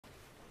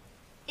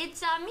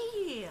It's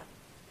me.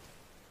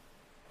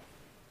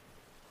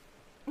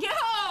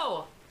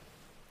 Yo!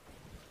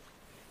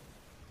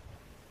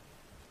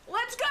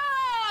 Let's go!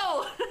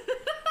 I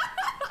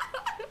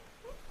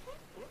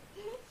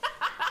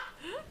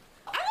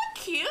look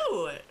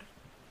cute.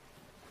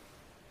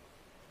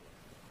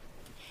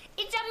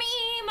 It's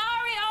me,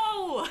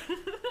 Mario!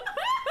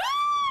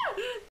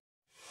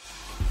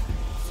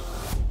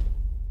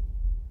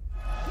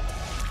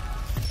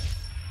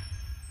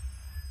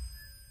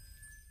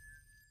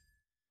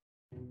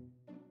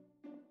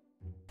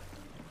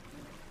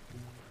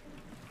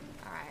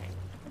 Alright.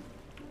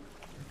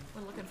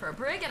 We're looking for a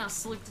brig and a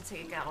sloop to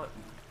take out.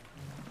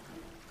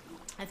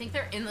 I think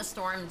they're in the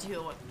storm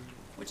too,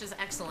 which is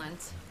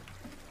excellent.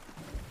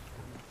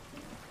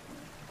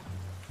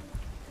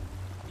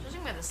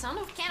 Judging by the sound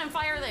of cannon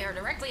fire, they are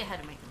directly ahead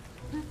of me.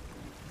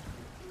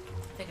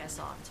 I think I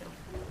saw it too.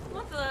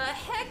 What the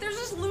heck? There's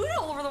just loot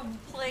all over the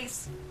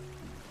place.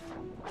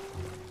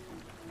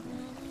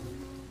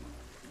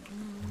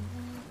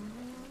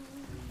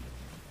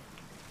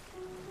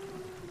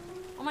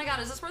 Oh my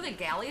god, is this where the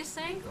galleys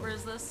sank? Or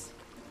is this...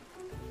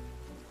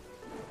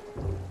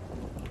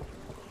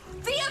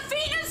 The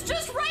Athena's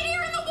just right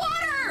here in the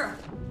water!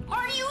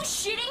 Are you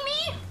shitting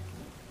me?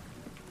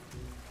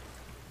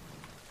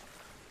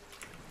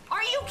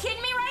 Are you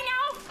kidding me right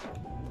now?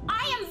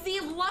 I am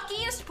the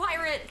luckiest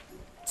pirate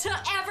to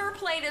ever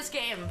play this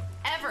game.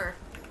 Ever.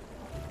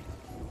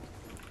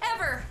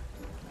 Ever.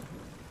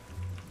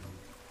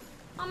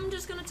 I'm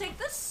just gonna take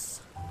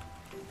this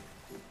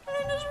and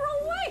then just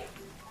roll away.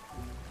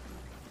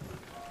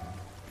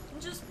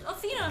 Just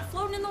Athena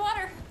floating in the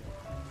water.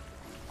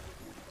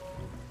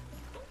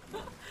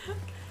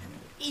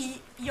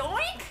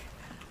 Yoink!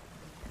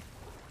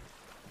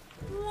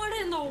 What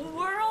in the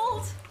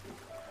world?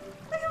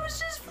 Like I was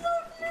just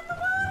floating in the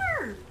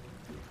water.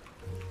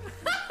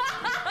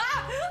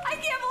 I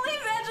can't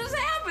believe that just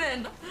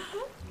happened.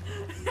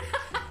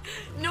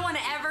 No one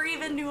ever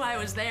even knew I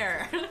was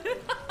there.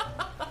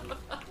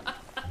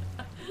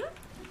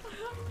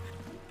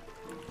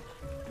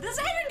 Does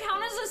that even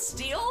count as a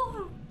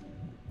steal?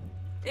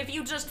 If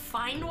you just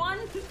find one?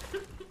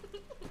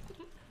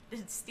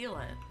 Did steal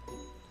it?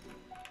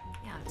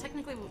 Yeah,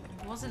 technically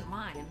it wasn't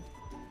mine.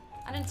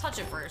 I didn't touch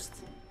it first.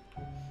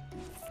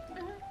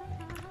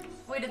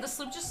 Wait, did the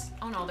sloop just...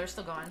 Oh no, they're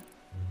still going.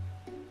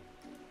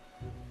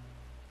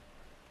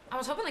 I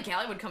was hoping the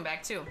galley would come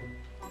back too.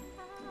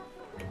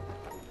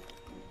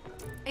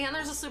 And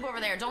there's a sloop over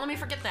there. Don't let me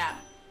forget that.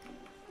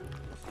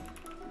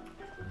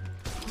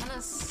 I'm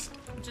gonna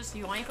just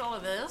yoink all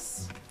of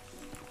this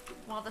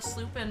while the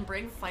sloop and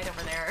brig fight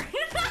over there.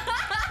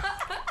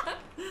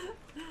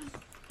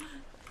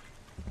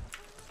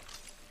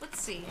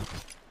 Let's see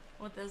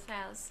what this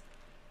has.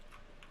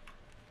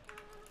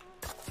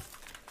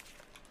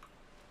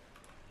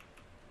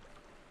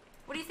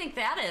 What do you think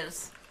that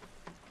is?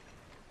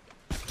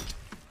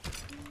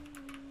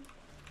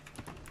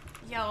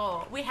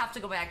 Yo, we have to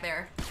go back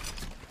there.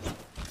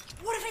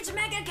 What if it's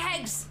mega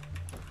kegs?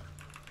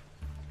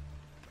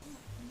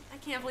 I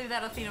can't believe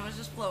that Athena was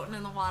just floating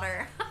in the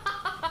water.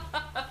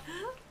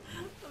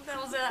 That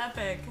was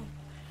epic.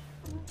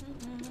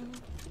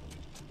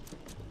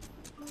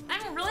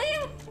 I'm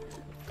really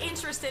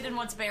interested in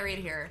what's buried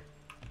here.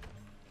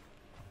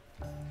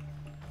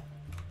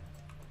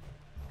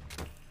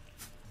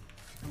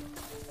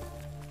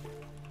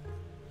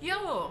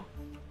 Yo!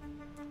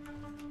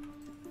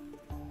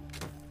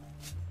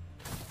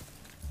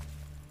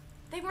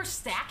 They were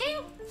stacking?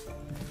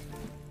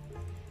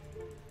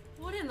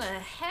 What in the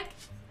heck?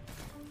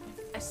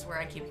 I swear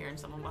I keep hearing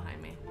someone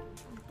behind me.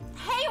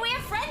 Hey, we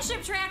have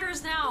friendship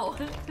trackers now!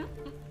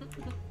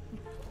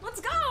 Let's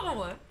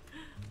go!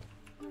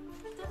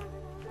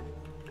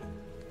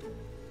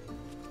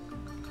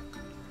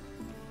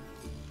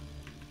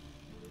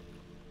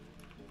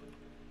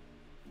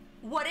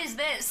 What is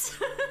this?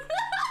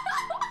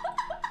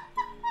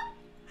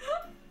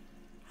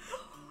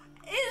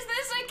 Is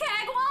this a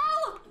keg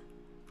wall?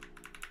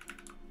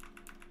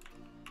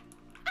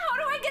 How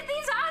do I get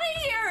these out of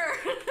here?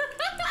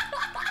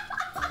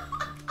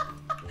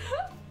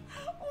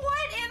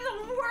 What in the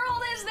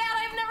world is that?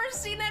 I've never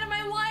seen that in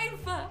my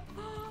life.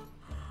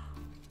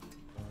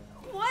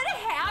 What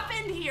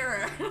happened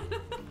here?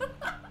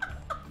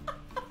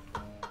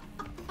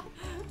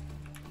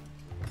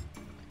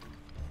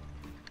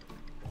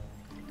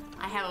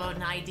 I have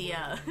an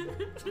idea.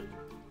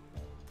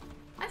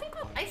 I think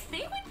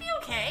we'd be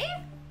okay.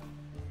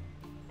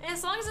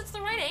 As long as it's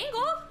the right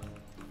angle.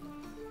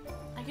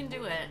 I can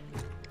do it.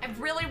 I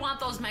really want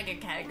those mega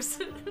kegs.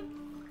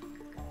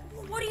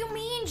 What do you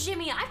mean,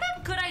 Jimmy? I've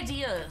got good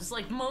ideas,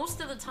 like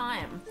most of the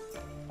time.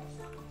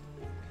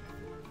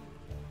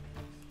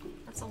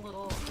 That's a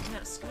little, I'm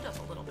gonna scoot up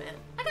a little bit.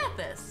 I got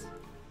this.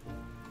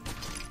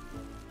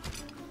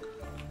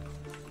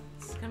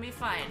 It's gonna be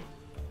fine.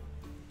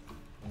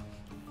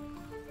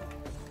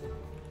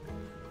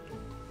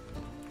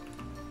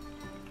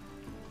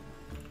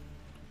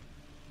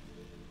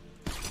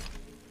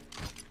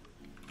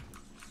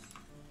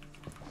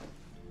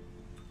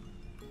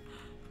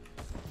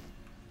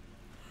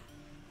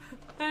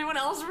 Anyone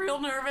else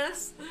real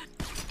nervous?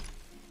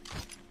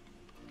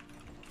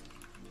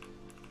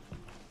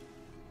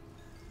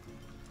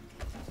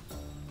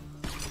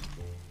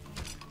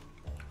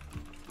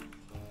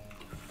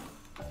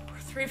 We're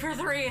 3 for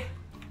 3.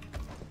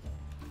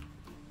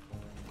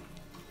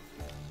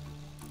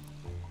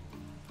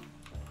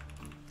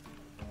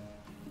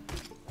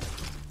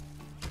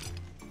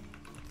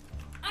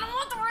 I don't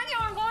want the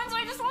regular ones,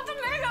 I just want the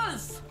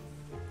megas!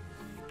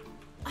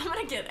 I'm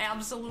gonna get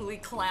absolutely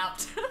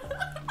clapped.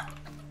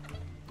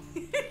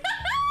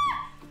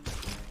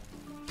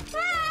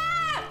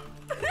 Ah!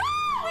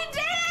 We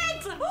did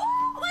it!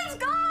 Let's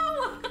go!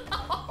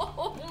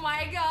 Oh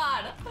my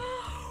god.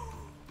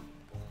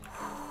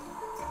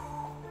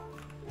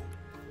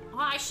 Oh,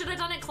 I should have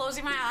done it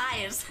closing my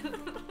eyes.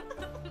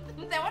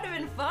 That would have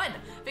been fun.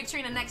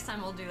 Victorina, next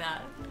time we'll do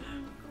that.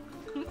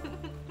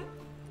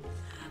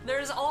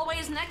 There's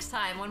always next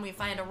time when we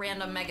find a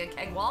random mega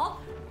keg wall.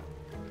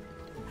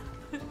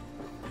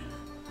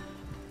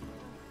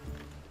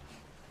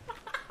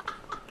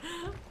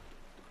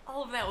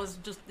 All of that was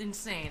just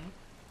insane.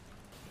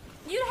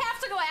 You'd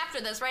have to go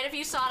after this, right? If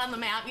you saw it on the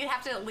map, you'd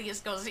have to at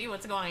least go see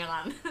what's going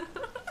on.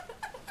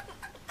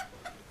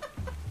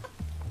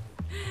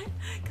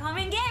 Come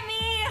and get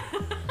me!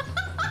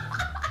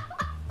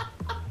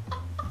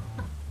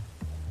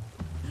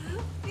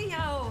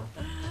 Yo.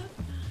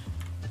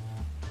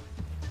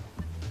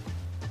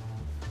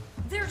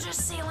 They're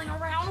just sailing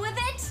around with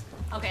it?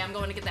 Okay, I'm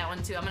going to get that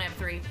one too. I'm gonna have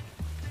 3.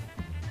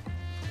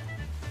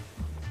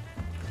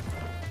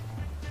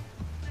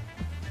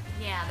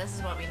 Yeah, this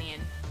is what we need.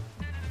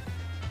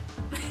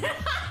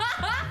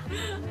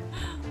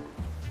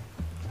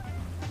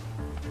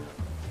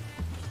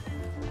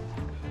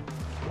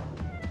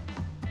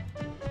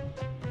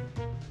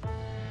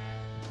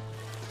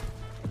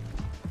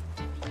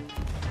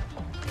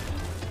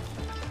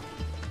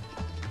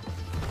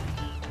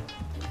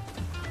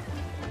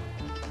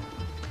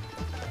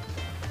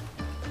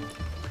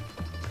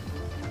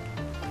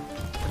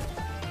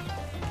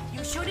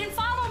 You shouldn't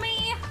follow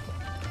me!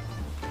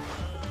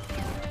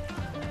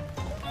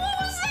 What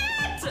was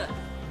that?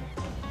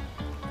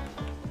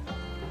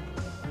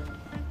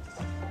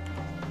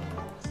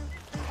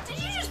 Did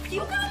you just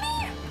puke on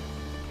me?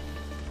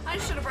 I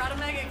should have brought a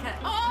mega keg.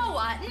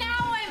 Oh, now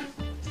I'm...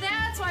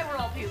 That's why we're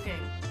all puking.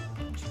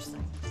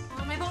 Interesting.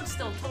 Oh, my boat's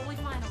still totally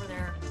fine over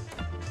there.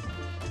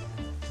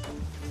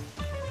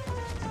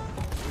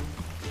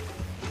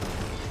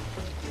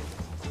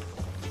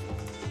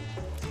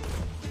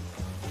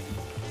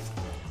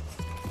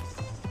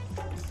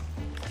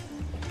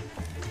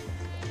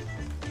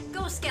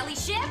 Go, Skelly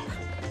ship!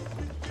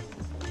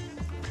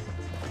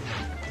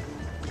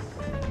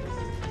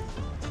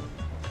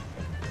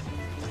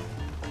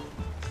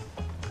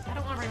 I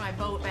don't want to bring my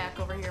boat back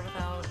over here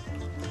without...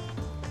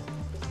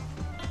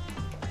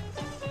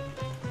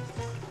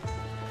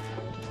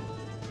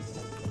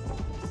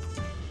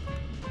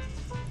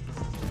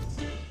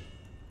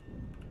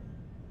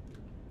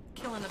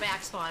 killing the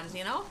back spawns,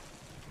 you know?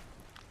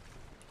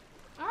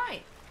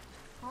 Alright.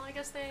 Well, I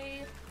guess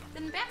they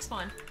didn't back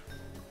spawn.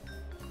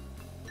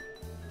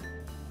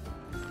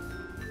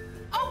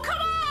 Oh, come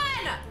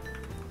on!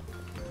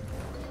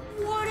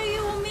 What do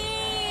you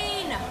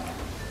mean?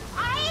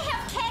 I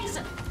have kegs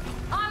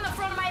on the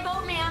front of my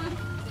boat, ma'am.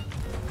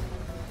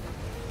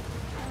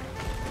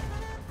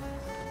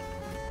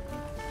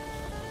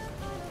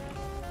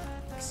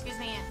 Excuse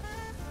me.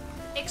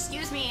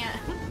 Excuse me.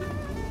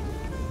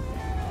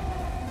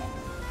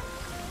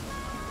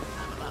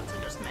 I'm about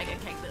to just mega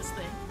keg this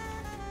thing.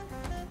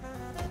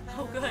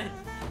 Oh, good.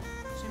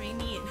 Should be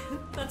neat.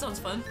 That sounds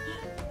fun.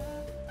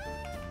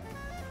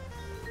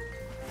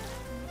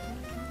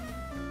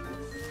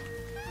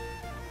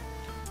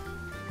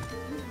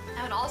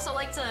 I would also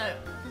like to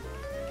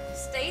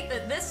state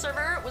that this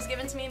server was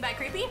given to me by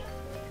Creepy,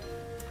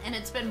 and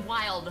it's been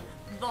wild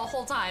the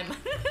whole time.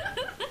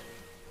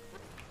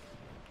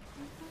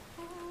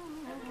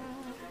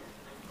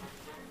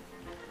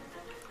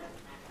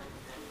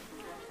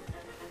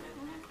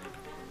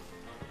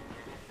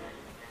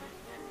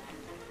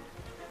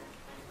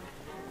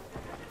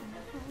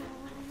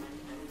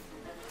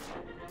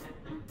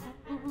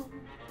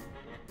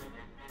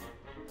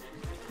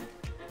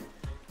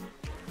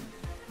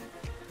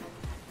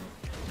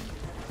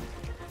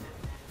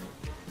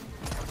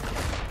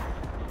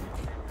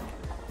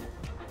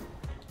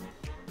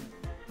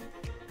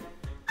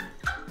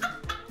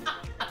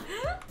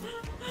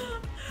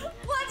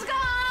 Let's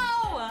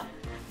go!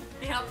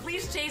 Yeah,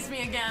 please chase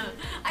me again.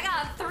 I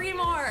got 3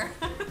 more.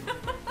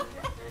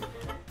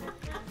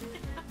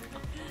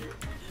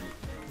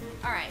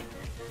 All right.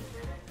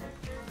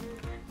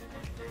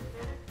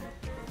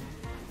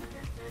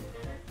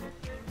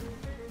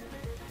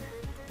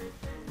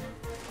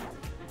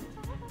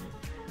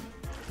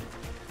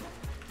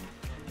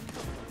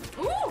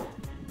 Ooh!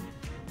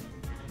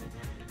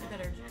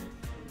 Better.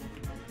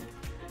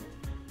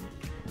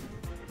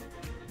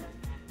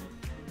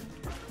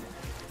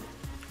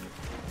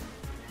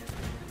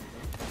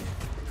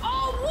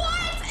 Oh,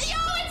 what? Yo,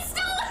 it's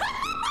still...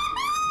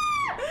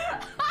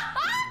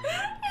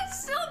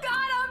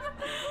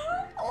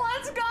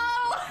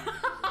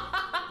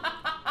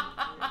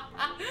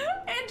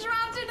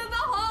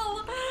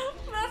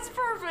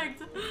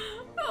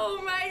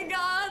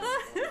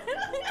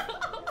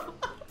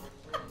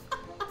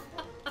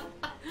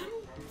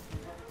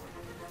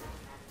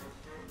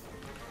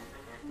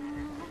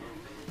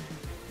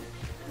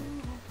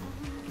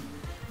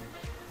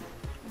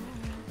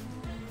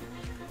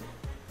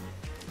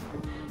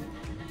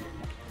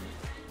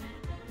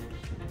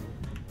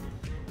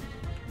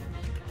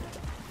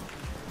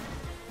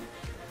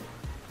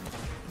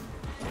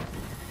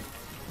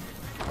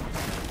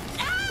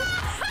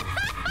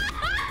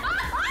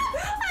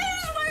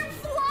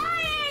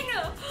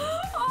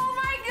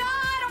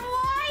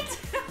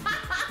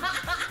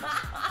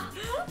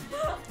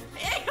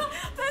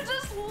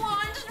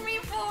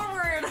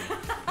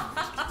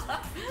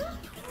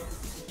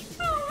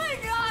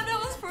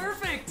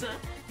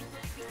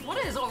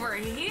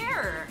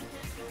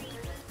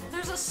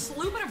 there's a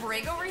sloop and a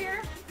brig over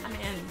here? I'm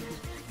in.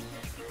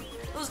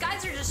 Those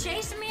guys are just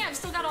chasing me. I've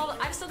still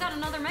got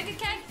another mega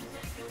keg.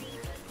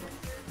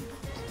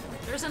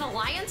 There's an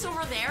alliance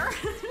over there.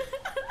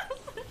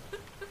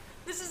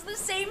 This is the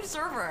same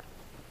server.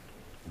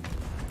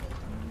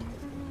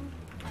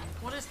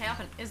 What has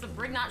happened? Is the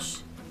brig not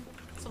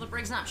so the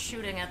brig's not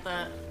shooting at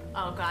the...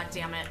 Oh, god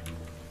damn it.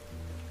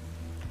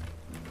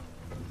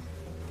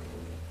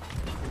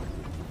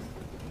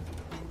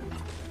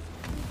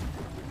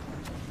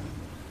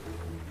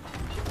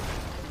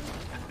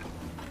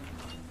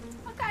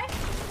 Okay.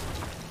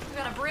 We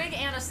got a brig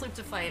and a sloop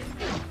to fight.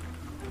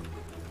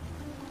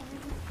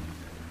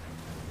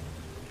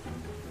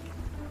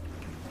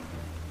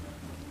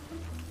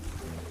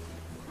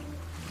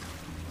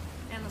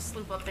 And the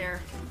sloop up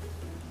there.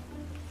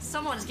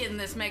 Someone's getting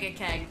this mega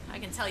keg, I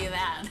can tell you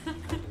that.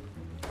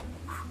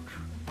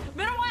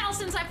 Been a while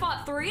since I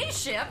fought 3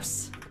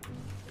 ships.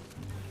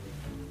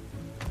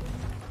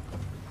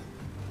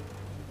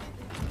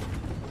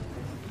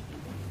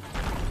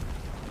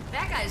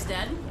 That guy's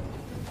dead.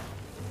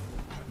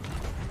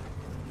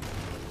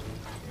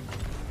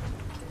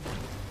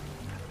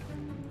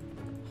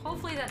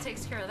 Hopefully that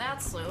takes care of that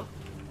sloop.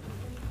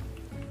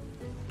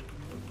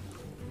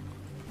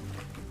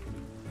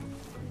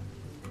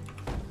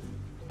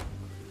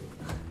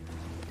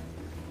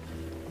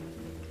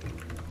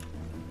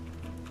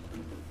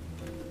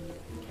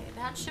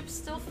 That ship's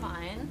still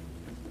fine.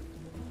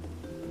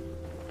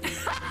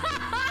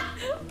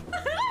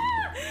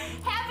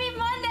 Happy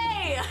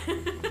Monday!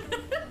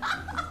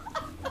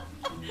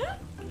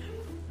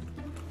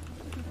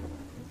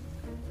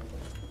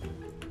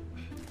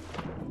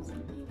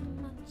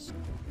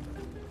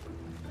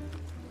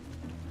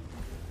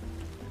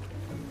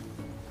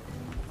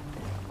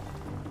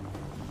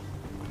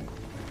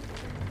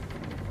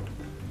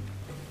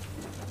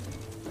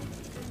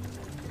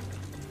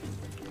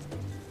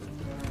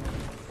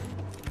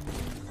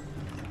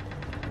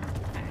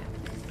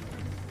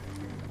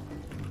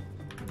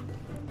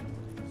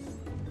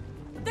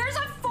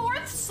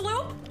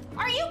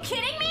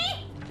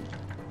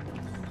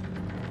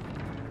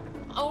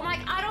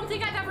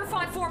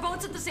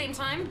 At the same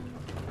time.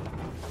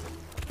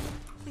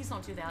 Please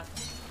don't do that.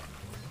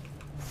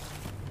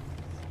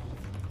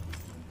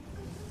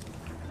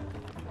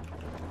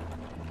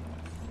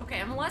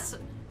 Okay, I'm less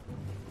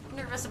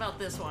nervous about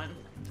this one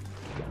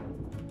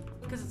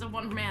because it's a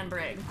one-man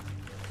brig.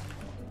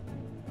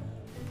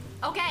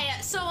 Okay,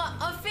 so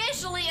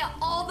officially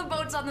all the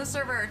boats on the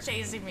server are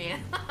chasing me.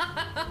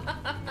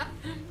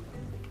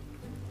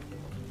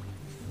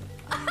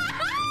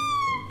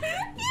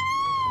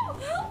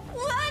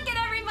 Look at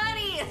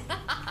everybody!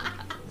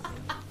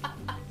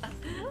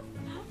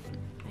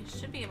 I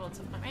should be able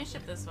to put my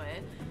ship this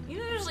way.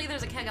 Usually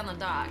there's a keg on the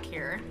dock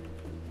here.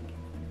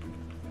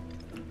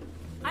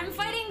 I'm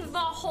fighting the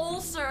whole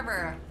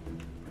server.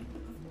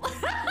 The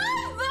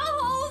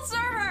whole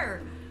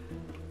server!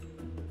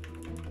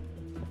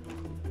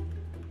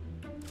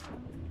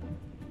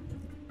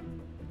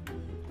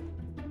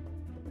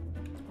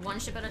 One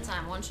ship at a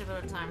time, one ship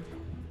at a time.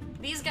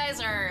 These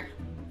guys are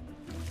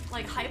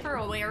like hyper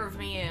aware of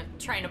me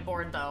trying to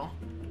board though.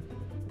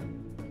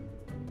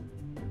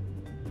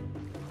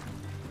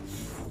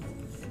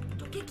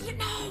 Don't get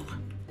no!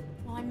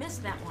 Well, I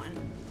missed that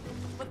one.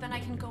 But then I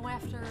can go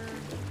after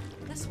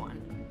this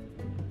one.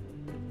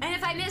 And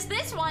if I miss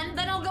this one,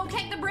 then I'll go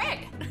kick the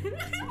brig.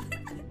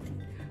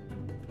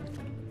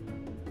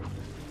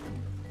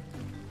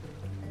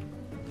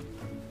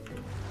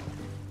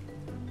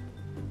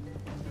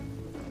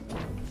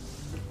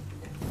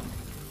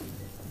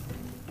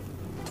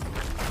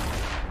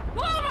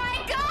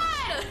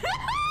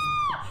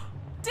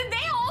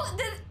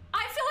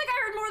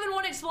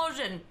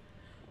 Explosion.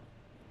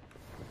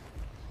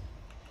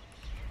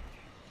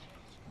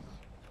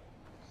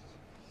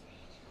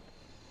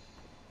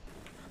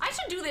 I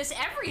should do this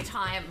every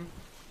time.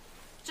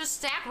 Just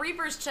stack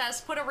Reaper's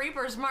chest, put a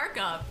Reaper's mark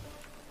up.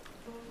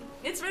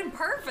 It's been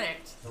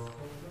perfect.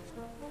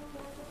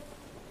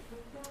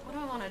 What do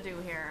I want to do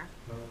here?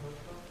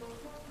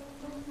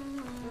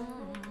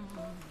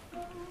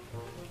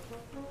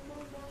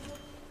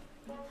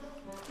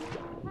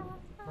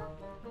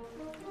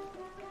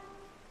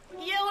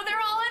 Yo, they're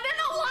all in an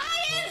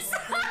alliance!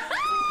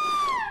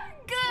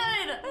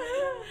 Good!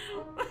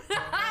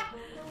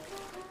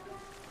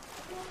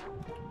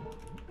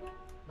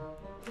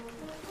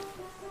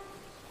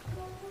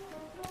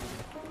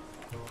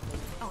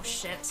 Oh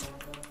shit.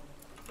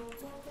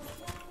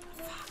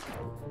 Fuck.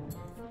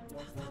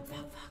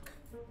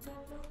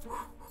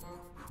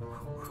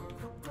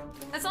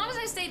 As long as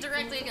I stay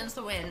directly against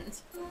the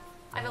wind,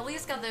 I've at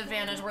least got the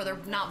advantage where they're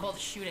not both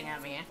shooting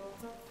at me.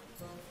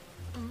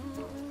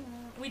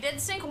 We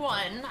did sink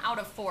 1 out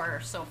of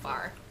 4 so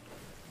far.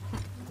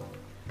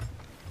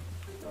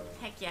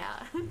 Heck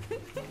yeah.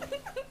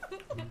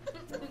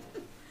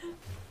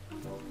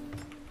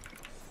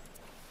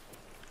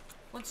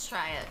 Let's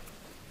try it.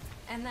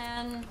 And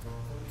then,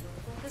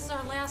 this is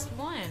our last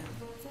one.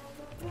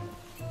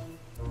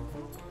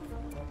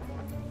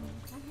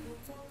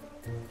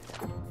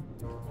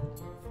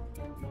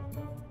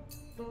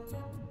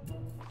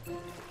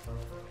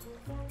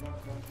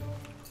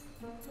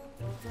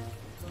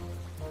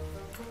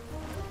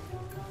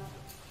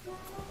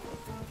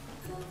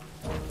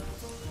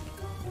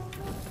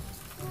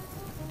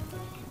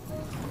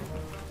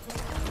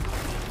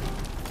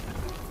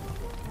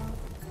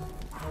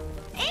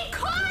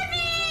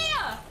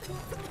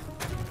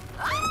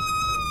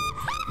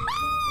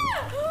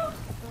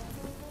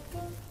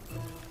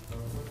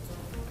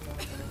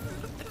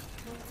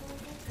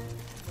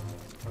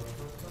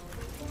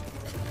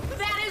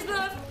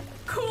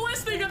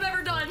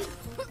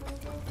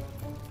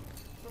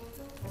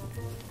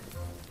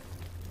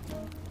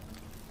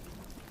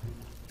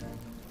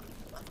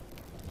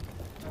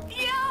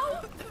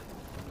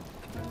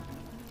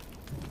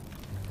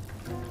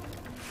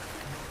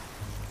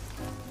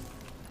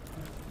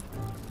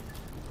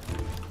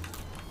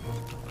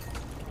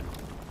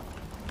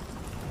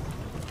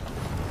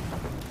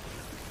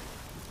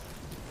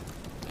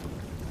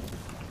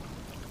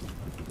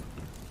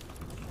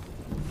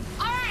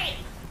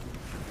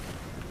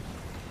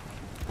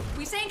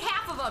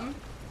 them.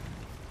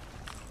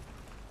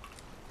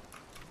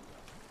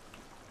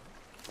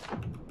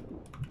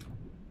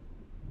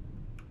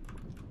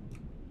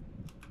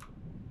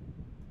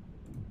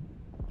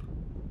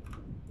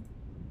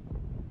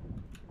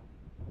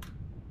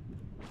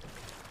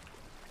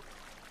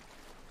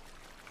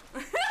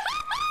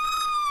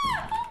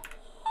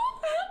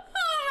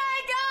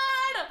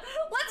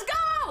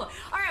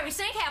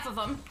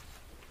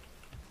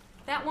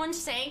 That one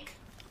sank.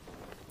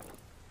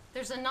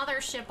 There's another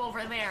ship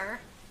over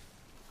there.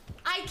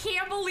 I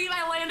can't believe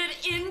I landed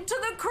into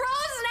the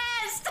crow's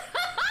nest!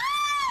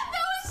 That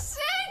was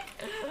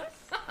sick!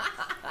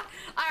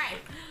 Alright.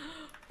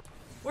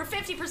 We're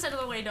 50% of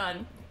the way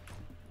done.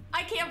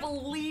 I can't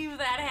believe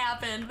that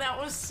happened. That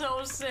was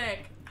so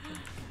sick.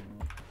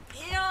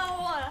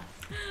 Ew!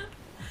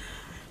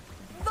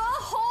 The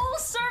whole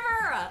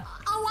server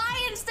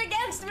allianced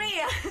against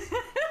me!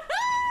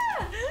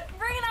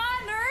 Bring it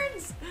on,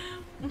 nerds!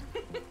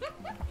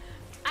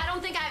 I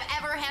don't think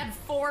I've ever had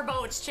 4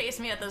 boats chase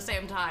me at the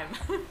same time.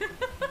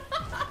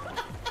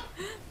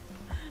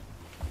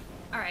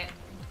 Alright.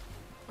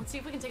 Let's see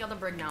if we can take out the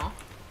brig now.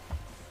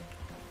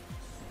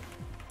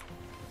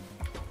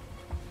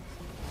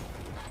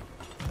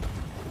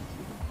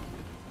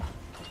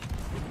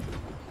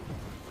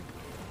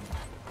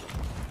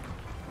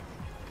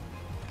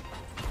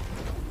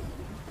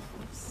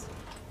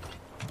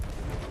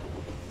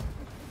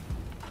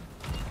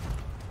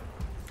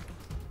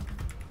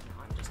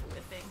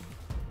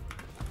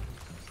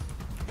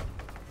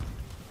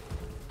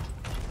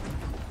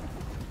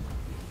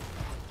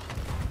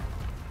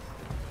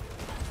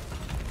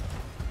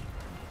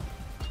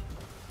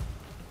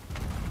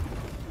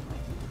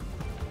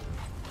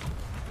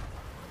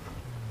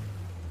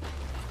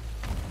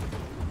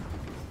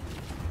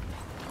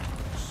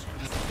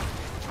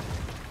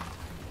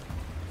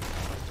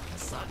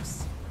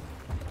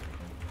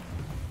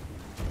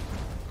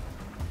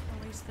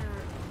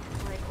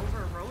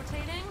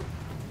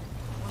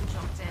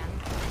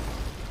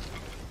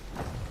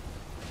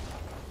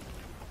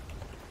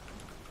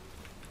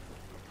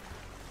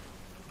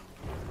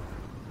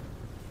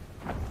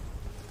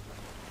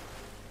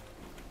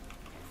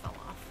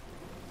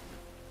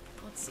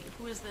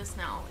 Who is this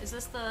now? Is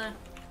this the...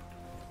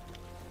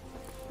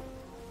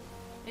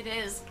 It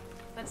is.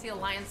 That's the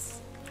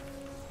Alliance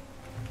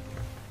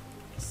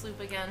sloop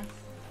again.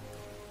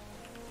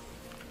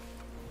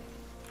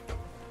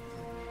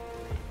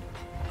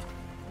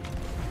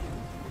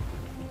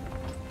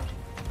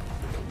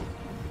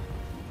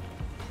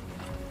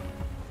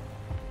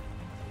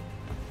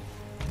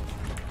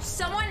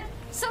 Someone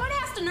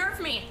has to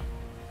nerf me!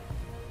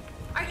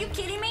 Are you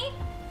kidding me?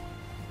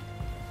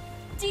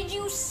 Did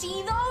you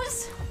see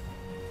those?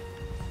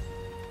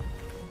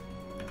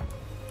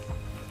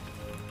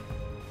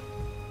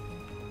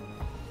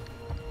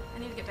 I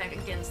need to get back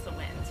against the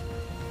wind.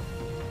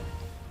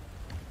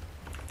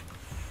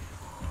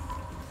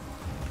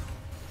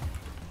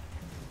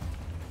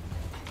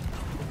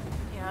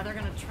 Yeah, they're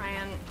gonna try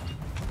and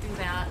do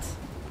that,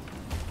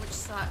 which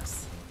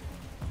sucks.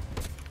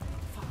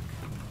 Fuck.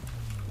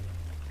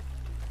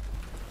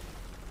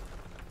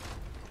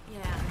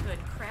 Yeah, good.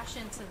 Crash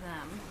into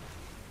them.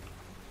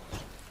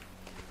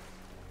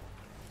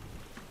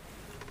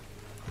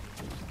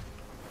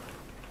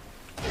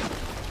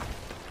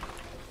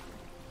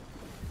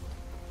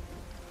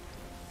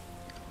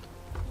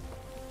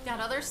 Got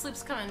other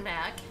sloops coming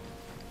back.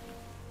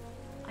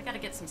 I gotta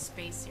get some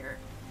space here.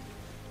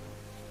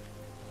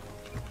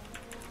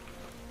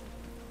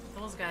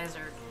 Those guys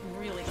are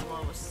really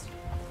close.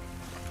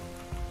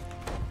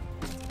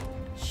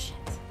 Shit.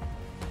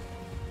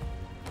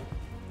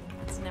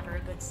 That's never a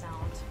good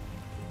sound.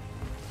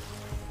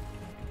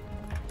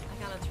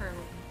 I gotta turn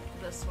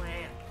this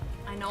way.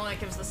 I know that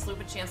gives the sloop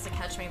a chance to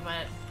catch me,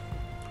 but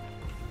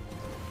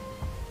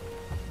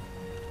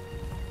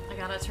I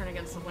gotta turn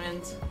against the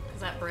wind,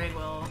 because that brig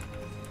will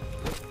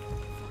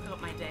fuck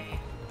up my day.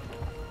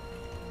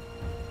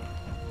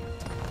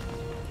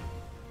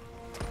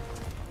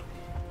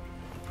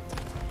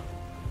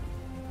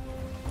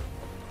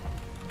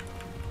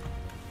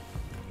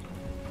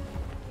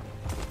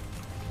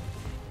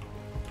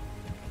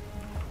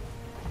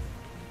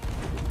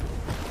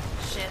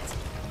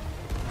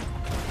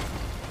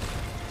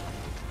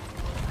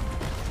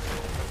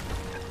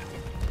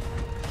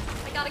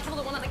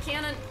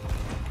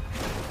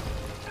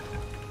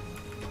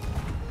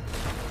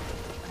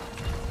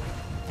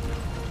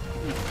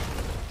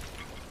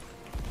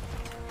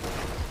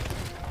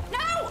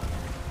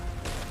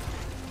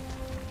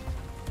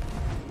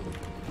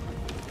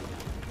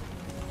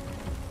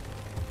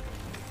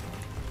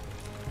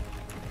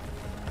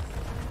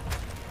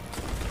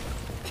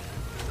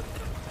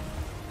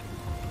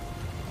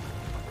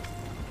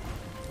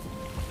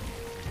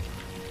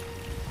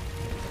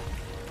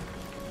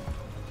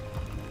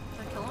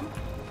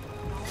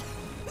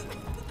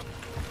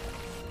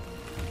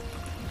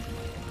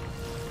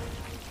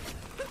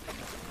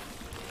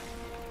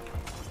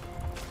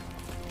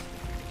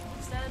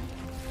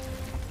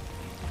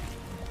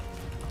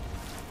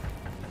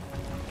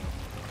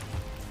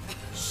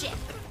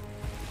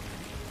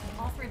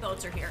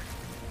 boats are here.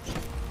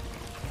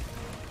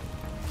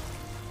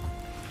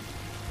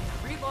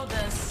 Reload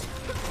this.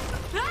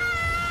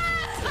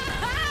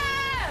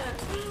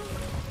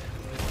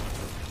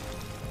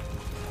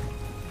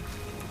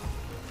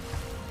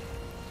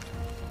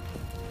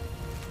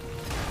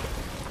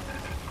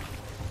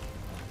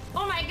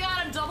 Oh my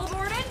god, I'm double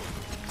boarded?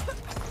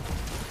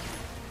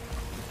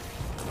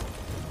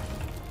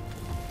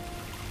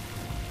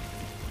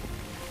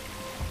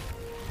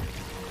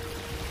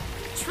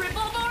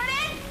 Triple boarded?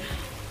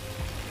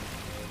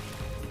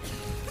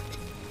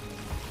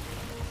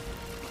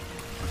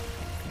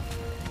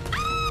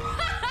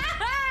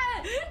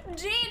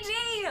 GG!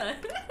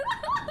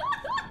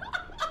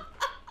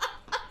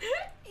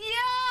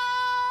 Yo!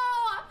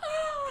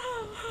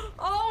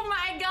 Oh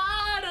my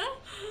god!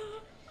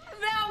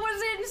 That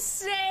was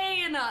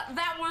insane!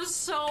 That was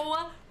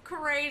so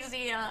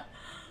crazy.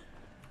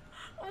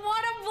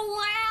 What a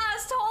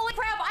blast! Holy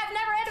crap, I've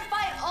never had to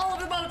fight all of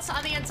the boats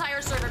on the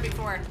entire server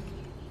before.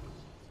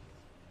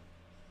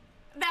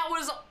 That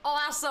was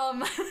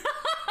awesome.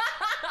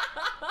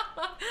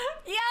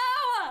 Yo!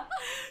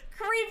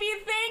 Creepy,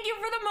 thank you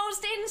for the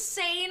most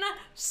insane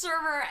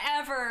server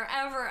ever,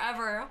 ever,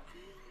 ever.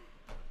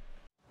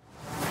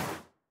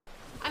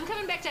 I'm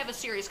coming back to have a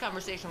serious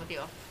conversation with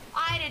you.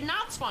 I did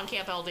not spawn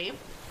camp LD.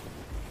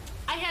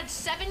 I had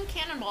 7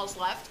 cannonballs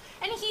left,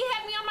 and he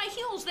had me on my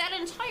heels that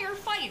entire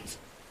fight.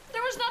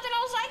 There was nothing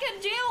else I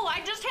could do.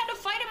 I just had to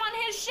fight him on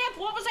his ship.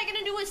 What was I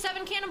gonna do with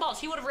 7 cannonballs?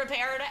 He would have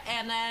repaired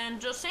and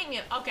then just sank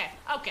me. Okay,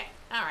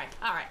 all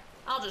right.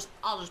 I'll just,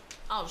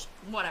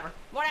 whatever.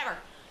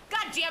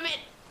 God damn it.